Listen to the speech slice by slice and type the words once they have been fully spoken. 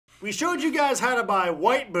We showed you guys how to buy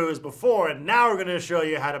white booze before, and now we're going to show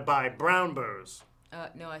you how to buy brown booze.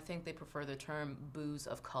 No, I think they prefer the term booze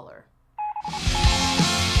of color.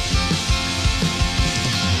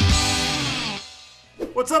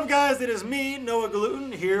 What's up, guys? It is me, Noah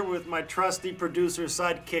Gluten, here with my trusty producer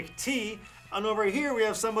sidekick T. And over here we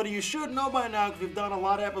have somebody you should know by now because we've done a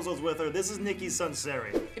lot of episodes with her. This is Nikki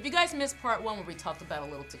Sunseri. If you guys missed part 1 where we talked about a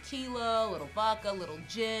little tequila, a little vodka, a little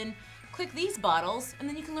gin, click these bottles and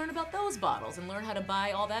then you can learn about those bottles and learn how to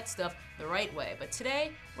buy all that stuff the right way. But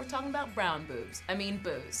today we're talking about booze.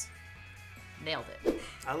 Nailed it.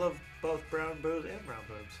 I love both brown booze and brown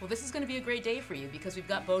boobs. Well, this is going to be a great day for you because we've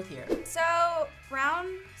got both here. So brown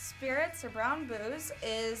spirits or brown booze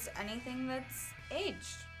is anything that's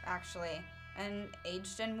aged, actually, and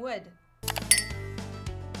aged in wood.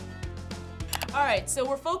 All right, so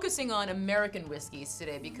we're focusing on American whiskeys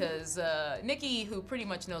today because Nikki, who pretty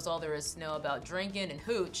much knows all there is to know about drinking and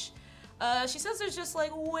hooch, she says there's just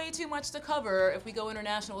like way too much to cover if we go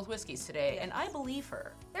international with whiskeys today, and I believe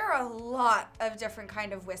her. There are a lot of different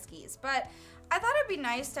kind of whiskeys, but I thought it'd be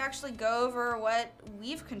nice to actually go over what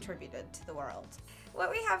we've contributed to the world.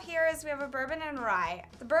 What we have here is we have a bourbon and rye.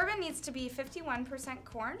 The bourbon needs to be 51%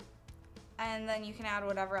 corn, and then you can add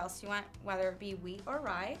whatever else you want, whether it be wheat or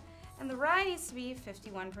rye. And the rye needs to be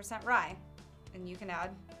 51% rye, and you can add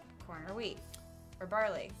corn or wheat or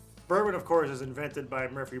barley. Bourbon, of course, is invented by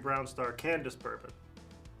Murphy Brown Star Candace Bourbon.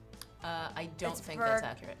 I don't think that's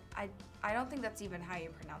accurate. I don't think that's even how you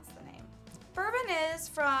pronounce the name. Bourbon is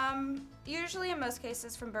from, usually in most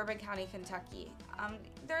cases, from Bourbon County, Kentucky.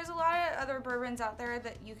 There's a lot of other bourbons out there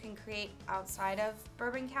that you can create outside of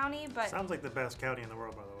Bourbon County, but... Sounds like the best county in the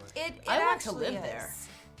world, by the way. I want to live there.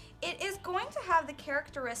 It is going to have the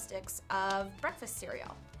characteristics of breakfast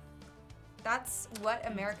cereal. That's what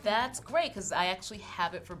American... That's great, because I actually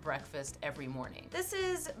have it for breakfast every morning. This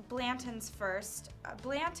is Blanton's first.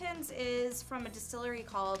 Blanton's is from a distillery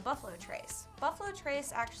called Buffalo Trace. Buffalo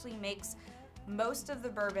Trace actually makes most of the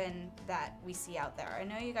bourbon that we see out there. I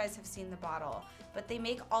know you guys have seen the bottle, but they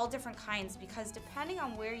make all different kinds because depending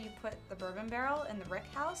on where you put the bourbon barrel in the rick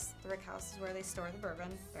house is where they store the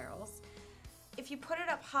bourbon barrels. If you put it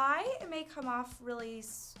up high, it may come off really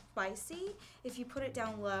spicy. If you put it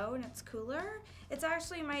down low and it's cooler, it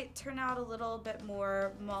actually might turn out a little bit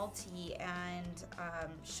more malty and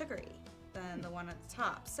sugary than the one at the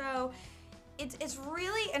top. So it's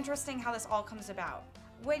really interesting how this all comes about.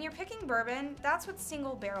 When you're picking bourbon, that's what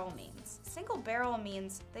single barrel means. Single barrel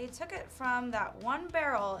means they took it from that one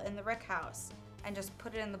barrel in the rick house and just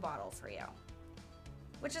put it in the bottle for you,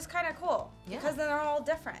 which is kind of cool because then they're all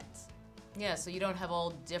different. Yeah, so you don't have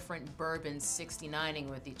all different bourbons 69ing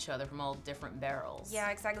with each other from all different barrels. Yeah,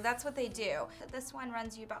 exactly. That's what they do. This one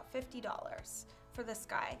runs you about $50 for this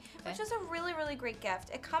guy, which is a really, really great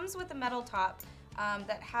gift. It comes with a metal top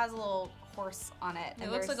that has a little horse on it. It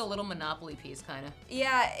looks like a little Monopoly piece, kind of.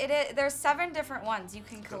 Yeah, it is. There's 7 different ones. You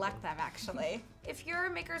can collect them, actually. If you're a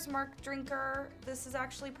Maker's Mark drinker, this is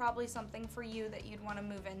actually probably something for you that you'd want to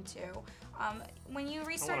move into. When you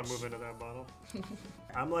research... I want to move into that bottle.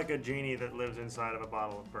 I'm like a genie that lives inside of a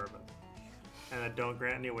bottle of bourbon. And I don't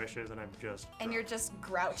grant any wishes, and I'm just drunk. And you're just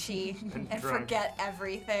grouchy and drunk. Forget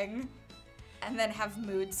everything. And then have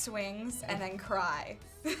mood swings and then cry.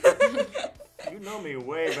 You know me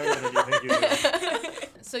way better than you think you do.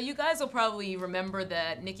 So you guys will probably remember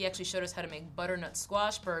that Nikki actually showed us how to make butternut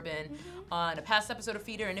squash bourbon on a past episode of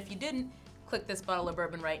Feeder, and if you didn't, click this bottle of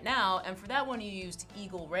bourbon right now. And for that one, you used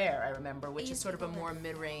Eagle Rare, I remember, which is sort of a more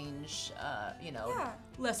mid-range,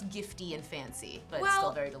 less gifty and fancy, but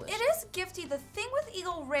still very delicious. It is gifty. The thing with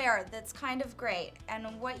Eagle Rare that's kind of great, and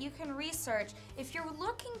what you can research, if you're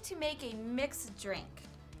looking to make a mixed drink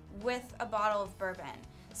with a bottle of bourbon,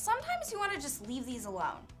 sometimes you want to just leave these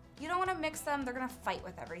alone. You don't want to mix them. They're going to fight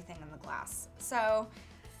with everything in the glass. So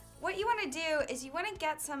what you want to do is you want to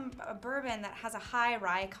get some bourbon that has a high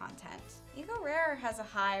rye content. Eagle Rare has a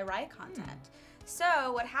high rye content.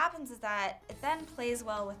 So what happens is that it then plays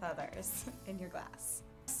well with others in your glass.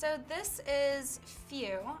 So this is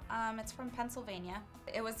Few. It's from Pennsylvania.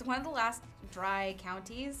 It was one of the last dry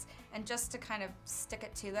counties, and just to kind of stick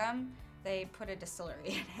it to them, they put a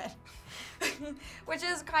distillery in it, which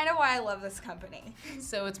is kind of why I love this company.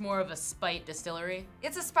 So it's more of a spite distillery?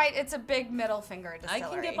 It's a spite, it's a big middle finger distillery. I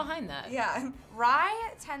can get behind that. Yeah.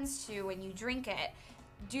 Rye tends to, when you drink it,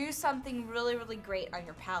 do something really, really great on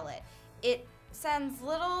your palate. It sends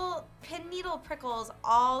little pin needle prickles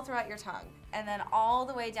all throughout your tongue and then all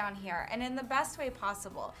the way down here, and in the best way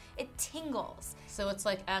possible. It tingles. So it's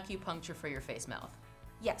like acupuncture for your face mouth.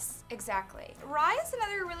 Yes, exactly. Rye is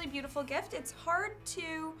another really beautiful gift. It's hard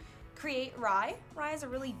to create rye. Rye is a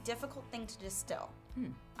really difficult thing to distill.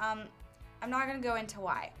 I'm not going to go into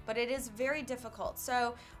why, but it is very difficult.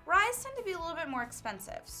 So ryes tend to be a little bit more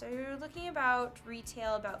expensive. So you're looking about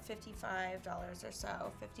retail about $55 or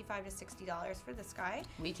so, $55 to $60 for this guy.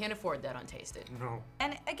 We can't afford that on Tasted. No.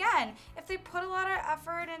 And again, if they put a lot of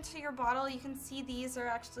effort into your bottle, you can see these are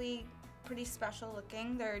actually pretty special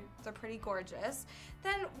looking. They're pretty gorgeous.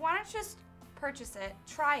 Then why don't you just purchase it,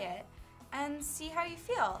 try it, and see how you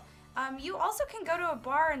feel. You also can go to a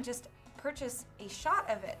bar and just purchase a shot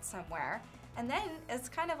of it somewhere, and then it's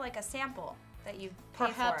kind of like a sample that you pay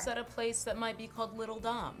Perhaps for. at a place that might be called Little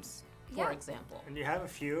Dom's, for example. And you have a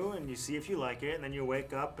few, and you see if you like it, and then you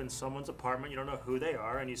wake up in someone's apartment, you don't know who they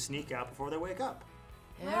are, and you sneak out before they wake up.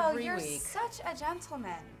 Every you're week. such a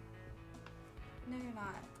gentleman. No, you're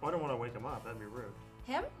not. Oh, I don't want to wake them up. That'd be rude.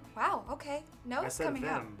 Him? Wow, okay. No, I it's said coming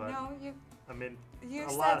them, out. but No, you. I mean, You a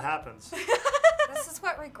said- lot happens. This is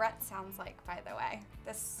what regret sounds like, by the way.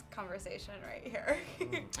 This conversation right here.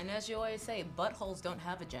 And as you always say, buttholes don't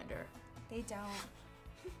have a gender. They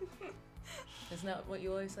don't. Isn't that what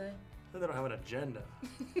you always say? They don't have an agenda.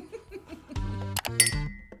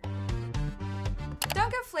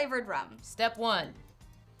 Don't get flavored rum. Step 1,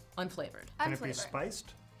 unflavored. Can it be Unflavored.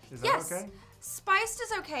 spiced? Is Yes. that okay? Spiced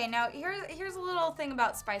is okay. Now, here's a little thing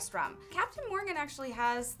about spiced rum. Captain Morgan actually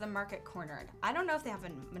has the market cornered. I don't know if they have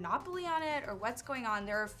a monopoly on it or what's going on.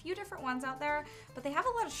 There are a few different ones out there, but they have a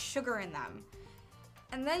lot of sugar in them.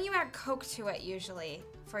 And then you add Coke to it usually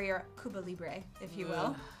for your Cuba Libre, if you will.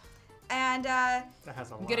 Ugh. And That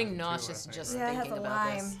has a I'm lime, getting too, nauseous I think, just right? yeah, it has thinking a about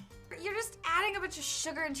lime. this. You're just adding a bunch of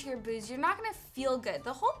sugar into your booze. You're not gonna feel good.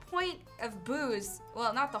 The whole point of booze,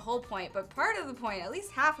 well, not the whole point, but part of the point, at least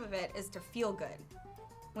half of it, is to feel good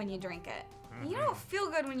when you drink it. You don't feel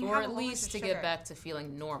good when you Or have a at whole bunch least of to sugar. get back to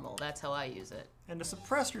feeling normal. That's how I use it. And to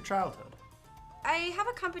suppress your childhood. I have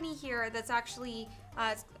a company here that's actually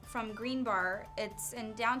from Green Bar. It's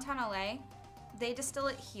in downtown LA. They distill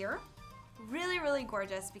it here. Really, really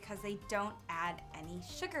gorgeous because they don't add any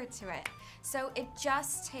sugar to it. So it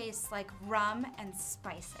just tastes like rum and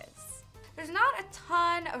spices. There's not a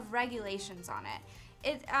ton of regulations on it.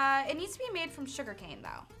 It needs to be made from sugarcane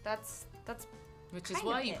though. That's Which is kind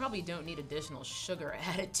why of you it. probably don't need additional sugar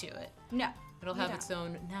added to it. no. It'll you have don't. its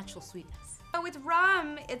own natural sweetness. But with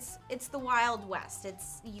rum, it's the Wild West.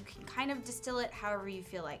 You can kind of distill it however you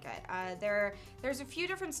feel like it. There's a few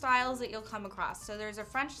different styles that you'll come across. So there's a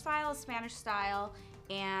French style, a Spanish style,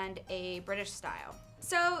 and a British style.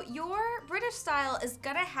 So your British style is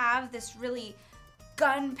gonna have this really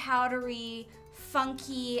gunpowdery,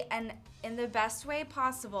 funky, and in the best way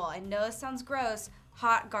possible, I know this sounds gross,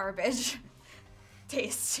 hot garbage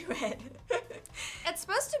taste to it. It's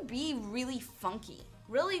supposed to be really funky,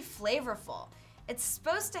 really flavorful. It's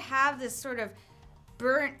supposed to have this sort of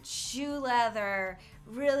burnt shoe leather,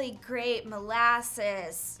 really great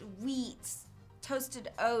molasses, wheat, toasted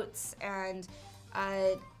oats, and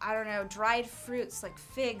I don't know, dried fruits like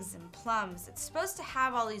figs and plums. It's supposed to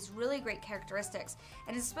have all these really great characteristics,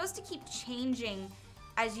 and it's supposed to keep changing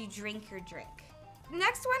as you drink your drink.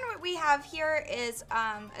 Next one what we have here is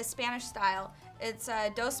a Spanish style. It's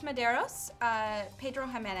Dos Maderos, Pedro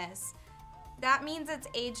Jimenez. That means it's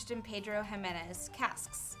aged in Pedro Jimenez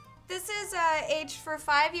casks. This is aged for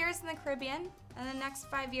 5 years in the Caribbean, and the next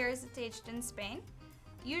 5 years it's aged in Spain.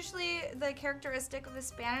 Usually the characteristic of a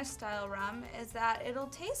Spanish style rum is that it'll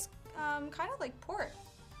taste kind of like port.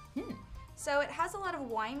 So it has a lot of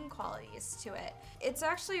wine qualities to it. It's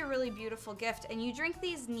actually a really beautiful gift, and you drink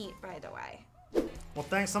these neat, by the way. Well,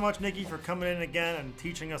 thanks so much, Nikki, for coming in again and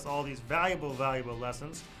teaching us all these valuable, valuable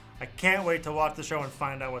lessons. I can't wait to watch the show and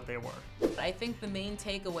find out what they were. I think the main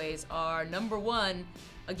takeaways are, number 1,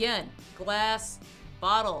 again, glass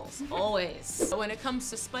bottles, always. When it comes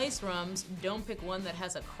to spice rums, don't pick one that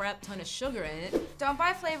has a crap ton of sugar in it. Don't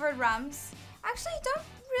buy flavored rums. Actually, don't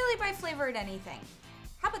really buy flavored anything.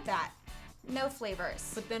 How about that? No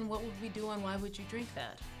flavors. But then what would we do and why would you drink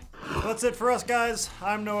that? Well, that's it for us, guys.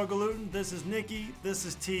 I'm Noah Galutin. This is Nikki. This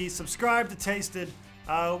is T. Subscribe to Tasted.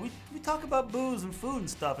 We talk about booze and food and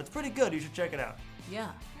stuff. It's pretty good. You should check it out.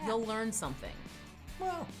 Yeah, you'll learn something.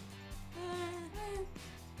 Well,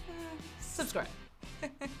 Subscribe.